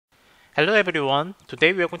Hello everyone,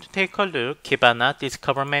 today we are going to take a look Kibana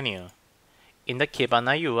Discover menu. In the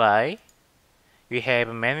Kibana UI, we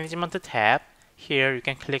have Management tab. Here you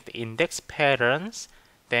can click the Index Patterns.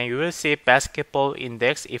 Then you will see Basketball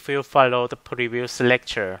Index if you follow the previous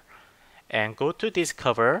lecture. And go to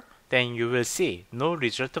Discover, then you will see no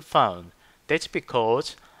result found. That's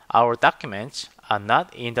because our documents are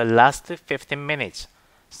not in the last 15 minutes.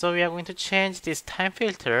 So we are going to change this time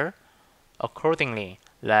filter accordingly.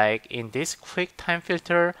 Like in this quick time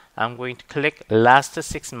filter, I'm going to click last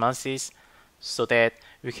 6 months so that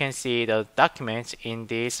we can see the documents in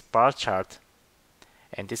this bar chart.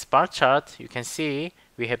 And this bar chart, you can see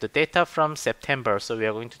we have the data from September, so we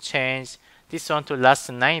are going to change this one to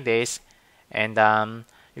last 9 days. And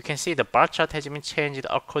you can see the bar chart has been changed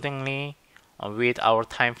accordingly with our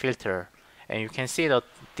time filter. And you can see that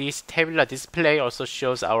this tabular display also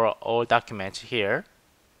shows our all documents here.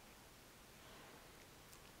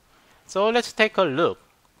 So let's take a look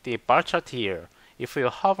at the bar chart here. If you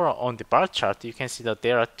hover on the bar chart, you can see that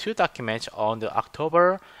there are 2 documents on the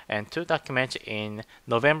October and 2 documents in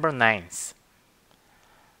November 9th.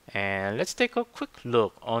 And let's take a quick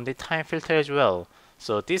look on the time filter as well.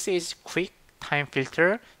 So this is quick time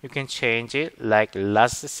filter. You can change it like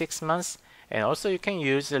last 6 months, and also you can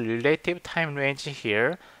use the relative time range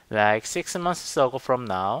here, like 6 months ago from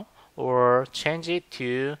now, or change it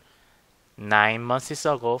to 9 months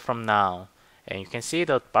ago from now. And you can see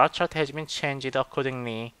the bar chart has been changed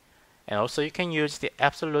accordingly. And also you can use the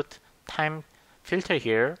absolute time filter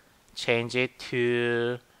here, change it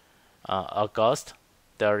to August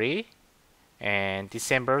 30 and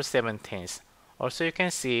December 17th. Also you can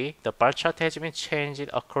see the bar chart has been changed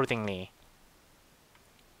accordingly.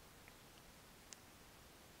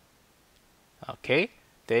 Okay,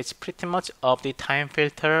 that's pretty much of the time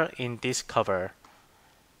filter in this cover.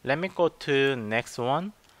 Let me go to next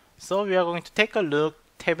one. So we are going to take a look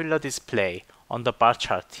tabular display on the bar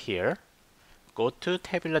chart here. Go to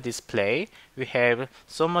tabular display. We have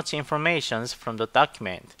so much information from the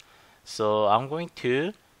document. So I'm going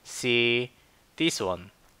to see this one.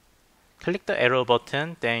 Click the arrow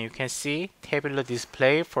button, then you can see tabular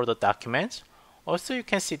display for the document. Also you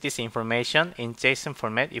can see this information in JSON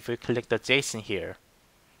format if you click the JSON here.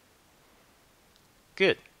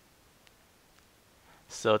 Good.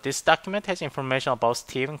 So this document has information about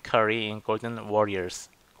Stephen Curry in Golden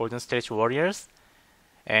State Warriors.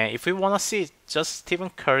 And if we want to see just Stephen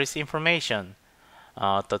Curry's information,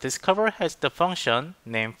 the Discover has the function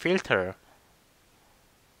named Filter.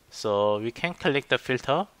 So we can click the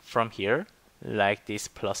filter from here, like this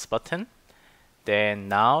plus button. Then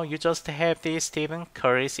now you just have the Stephen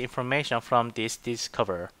Curry's information from this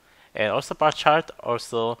Discover. And also bar chart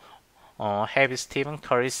also have Stephen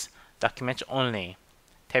Curry's document only.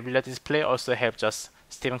 Tabular display also have just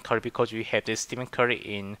Stephen Curry because we have this Stephen Curry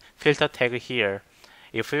in filter tag here.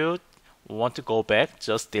 If you want to go back,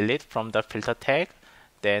 just delete from the filter tag.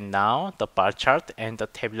 Then now the bar chart and the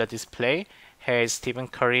tabular display has Stephen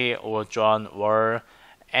Curry or John or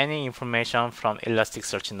any information from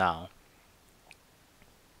Elasticsearch now.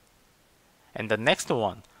 And the next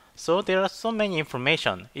one. So there are so many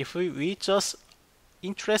information. If we just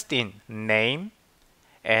interested in name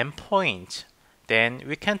and point, then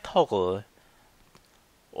we can toggle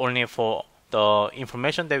only for the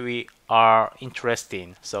information that we are interested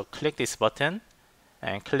in. So click this button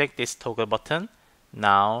and click this toggle button.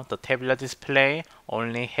 Now the tabular display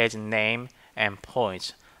only has name and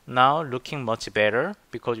points. Now looking much better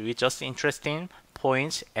because we just interested in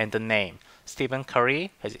points and the name. Stephen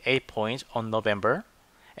Curry has 8 points on November.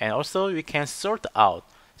 And also we can sort out.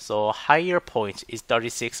 So higher point is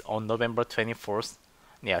 36 on November 24th.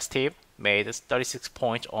 Yeah, Steve made 36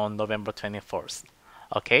 points on November 24th.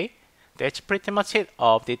 Okay, that's pretty much it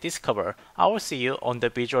of the Discover. I will see you on the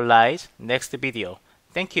Visualize next video.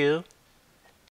 Thank you.